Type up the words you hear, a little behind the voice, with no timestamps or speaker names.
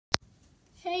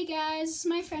Hey guys, it's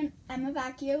my friend Emma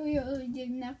Vacchio. We will be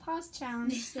doing the pause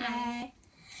challenge today.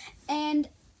 And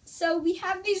so we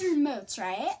have these remotes,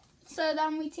 right? So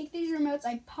then we take these remotes,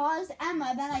 I pause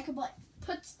Emma, then I could like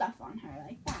put stuff on her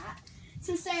like that.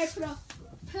 So say I put a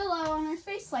pillow on her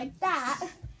face like that,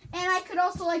 and I could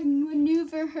also like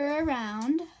maneuver her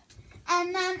around.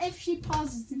 And then if she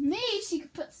pauses me, she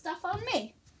could put stuff on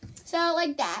me. So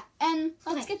like that, and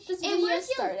let's get this video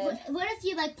started. What if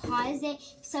you like pause it,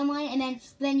 someone, and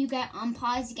then you get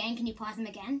unpaused again? Can you pause them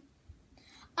again?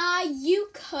 You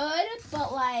could,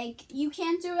 but like you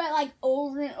can't do it like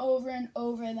over and over and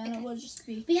over. Then Okay. it will just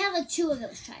be. We have like 2 of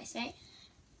those tries, right?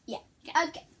 Yeah.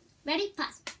 Okay. Ready?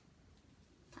 Pause.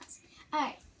 Pause. All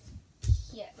right.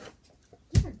 Here.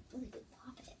 You're a really good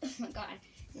puppet. Oh my god,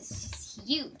 this is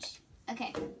huge.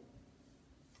 Okay.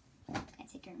 I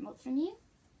take a remote from you.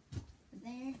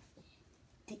 There.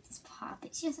 Take this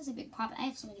poppet. She has such a big poppet. I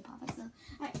have so many poppets though.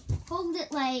 Alright, hold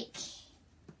it like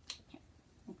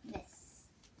this.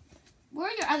 Where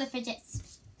are your other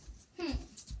fidgets?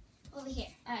 Over here.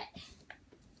 Alright.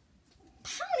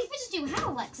 How many fidgets do you have,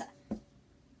 Alexa?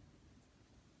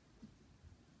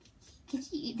 Can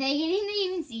she? They didn't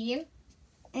even see you.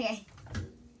 Okay.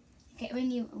 Okay,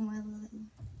 when you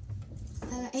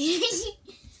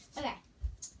okay.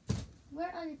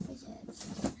 Where are your fidgets?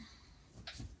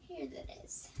 Here that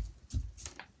is.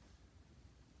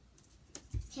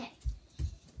 Okay.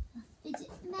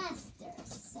 Fidget master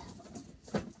cell.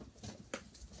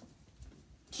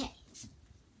 Okay.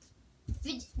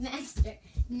 Fidget master.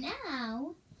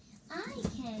 Now I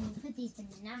can put these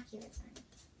binoculars on.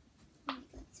 Oh my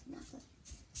god, these binoculars.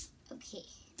 Okay,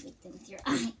 make them with your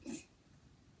eyes.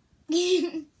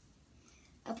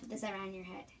 I'll put this around your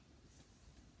head.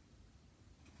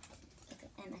 Okay,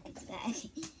 I'm not gonna do that.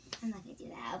 I'm not gonna do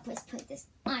that. I'll just put this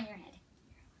on your head.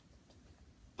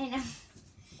 And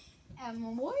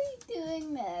Emma, why are you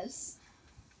doing this?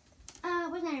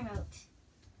 where's my remote?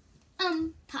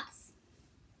 Pause.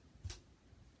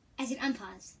 I said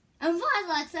unpause. Unpause,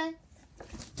 Alexa.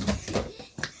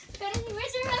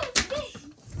 Where's your remote?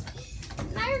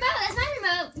 My remote. That's my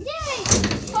remote. Yay!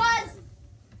 Pause.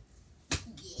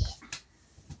 Yeah.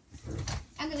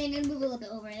 I'm gonna move a little bit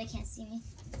over. They can't see me.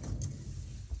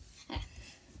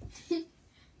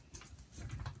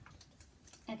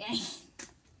 Okay.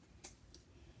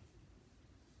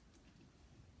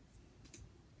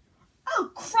 Oh,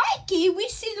 crikey! We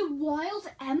see the wild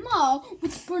Emma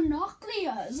with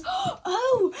binoculars.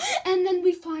 Oh, and then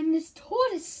we find this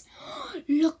tortoise.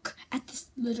 Look at this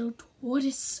little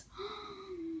tortoise.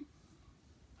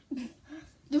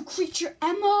 The creature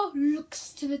Emma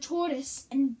looks to the tortoise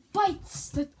and bites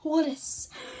the tortoise.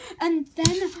 And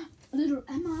then little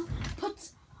Emma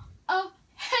puts a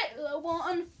halo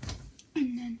on.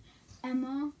 And then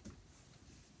Emma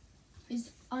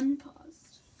is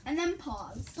unpaused. And then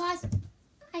pause. Pause.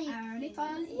 I already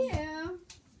paused you. Let's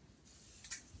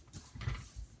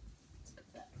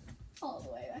put that all the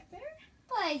way back there.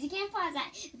 Pause. You can't pause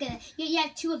that. Okay, you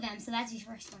have 2 of them, so that's your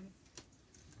first one.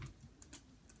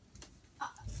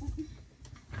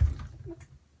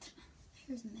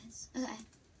 Here's a mess. Okay.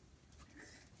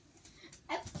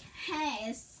 Okay,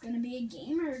 this is gonna be a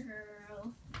gamer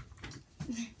girl.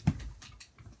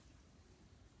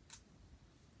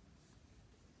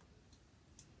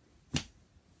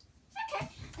 Okay,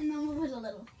 and then we'll put a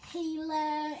little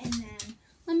halo, and then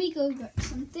let me go get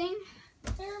something.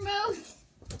 The remote.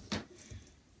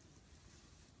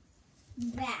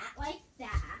 That, like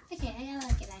that. Okay, I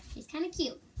like it actually. It's kind of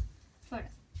cute. Sort of.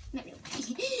 Not really.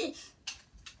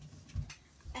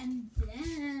 And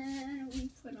then we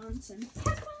put on some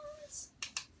headphones.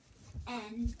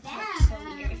 And then So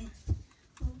weird.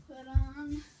 we'll put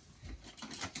on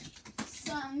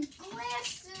some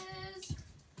glasses.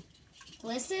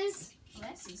 Glasses?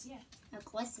 Glasses, yeah. No,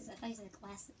 glasses. I thought you said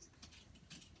glasses.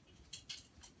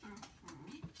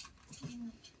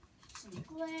 Some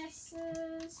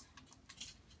glasses.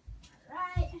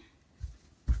 Alright.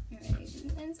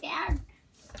 I'm scared.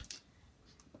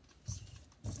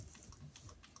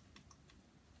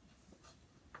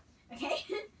 Okay.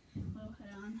 We'll put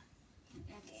on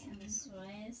Okay. some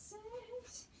glasses.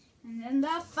 And then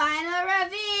the final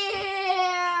reveal.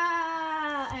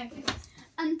 Okay.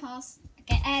 Unpause.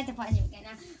 Okay, I have to pause you again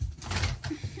now.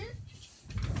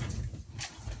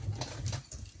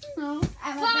 No,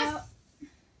 I'm Pause. about.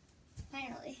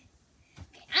 Finally.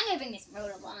 Okay, I'm gonna bring this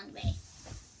road along today.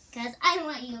 Because I don't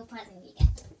want you pausing me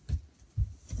again.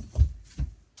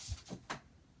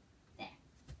 There.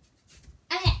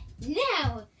 Okay,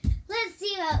 now let's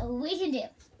see what we can do.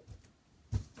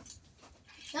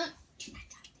 Don't.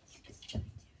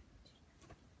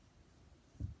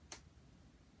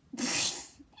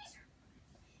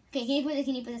 Okay, can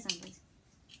you put this on, please?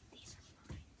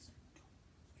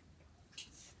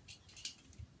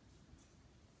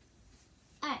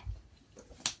 Alright.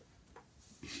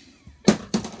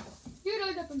 You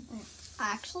don't have them.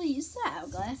 I actually use the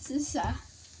eyeglasses.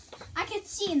 I can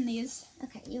see in these.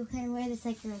 Okay, you can wear this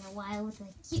like you're in a wild with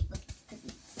like cute look.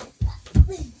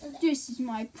 This is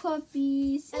my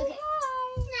puppy. Say Okay.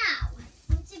 hi. Now,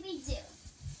 what should we do?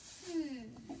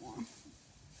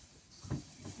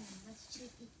 What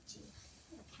should we do?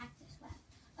 A cactus web.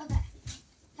 Okay.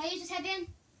 Can I use this headband?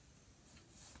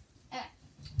 Okay.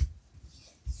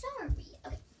 Sorry.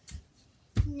 Okay.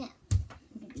 Now,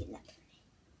 I'm gonna be a leopard.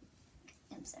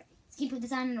 Okay, I'm sorry. Let's keep put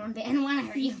this on. I don't want to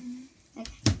hurt you.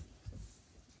 Okay.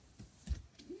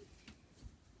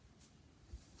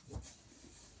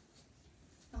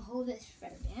 I'll hold this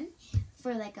rubber band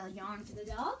for like a yarn for the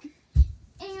dog.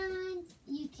 And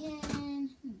you can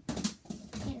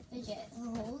get a fidget to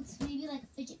hold. Maybe like a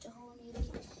fidget to hold, maybe.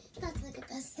 That's like the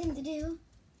best thing to do.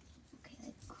 Okay,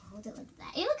 like hold it like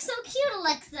that. It looks so cute,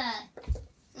 Alexa.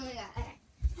 Oh my god, okay.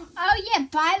 Oh yeah,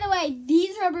 by the way,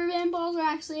 these rubber band balls are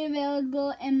actually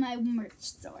available in my merch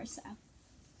store, so.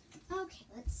 Okay,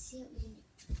 let's see what we can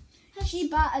do. She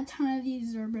bought a ton of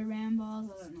these rubber band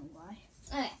balls, I don't know why.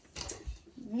 Okay.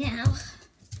 Now,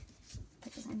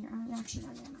 put this on your arm. Actually,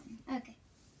 not on mine. Okay.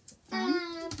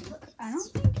 I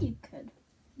don't think you could.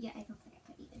 Yeah, I don't think I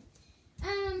could either.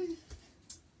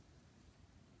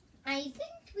 I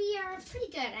think we are pretty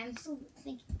good. I'm still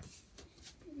thinking.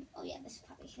 Oh yeah, this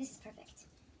is perfect.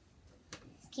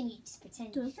 Can you just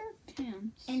pretend? Those are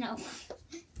pants. I know.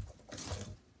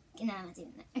 No, I'm not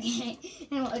doing that. Okay,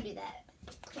 I won't do that.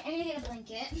 Okay, I'm gonna get a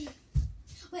blanket.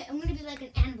 Wait, I'm gonna be like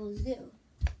an animal zoo.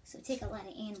 So take a lot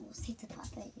of animals. Take the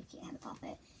puppet. You can't have a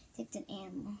puppet. Take an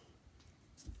animal.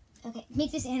 Okay,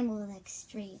 make this animal like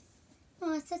straight.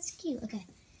 Oh, that's cute. Okay,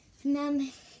 now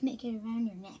make it around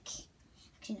your neck.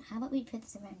 Actually, no. How about we put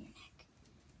this around your neck?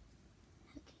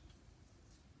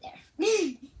 Okay,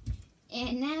 there.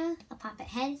 And now a puppet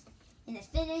head and a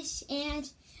finish. And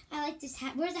I like this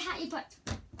hat. Where's the hat you put?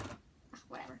 Oh,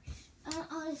 whatever.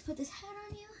 I'll just put this hat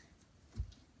on you.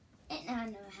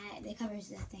 And no hat that covers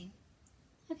the thing.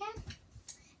 Okay?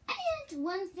 And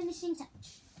one finishing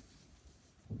touch.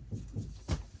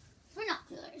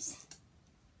 Binoculars.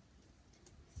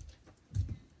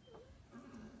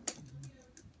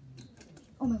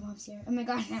 Oh, my mom's here. Oh my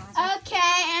god.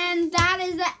 Okay, and that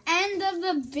is the end of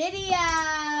the video.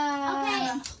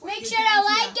 Okay. Make sure to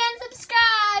like and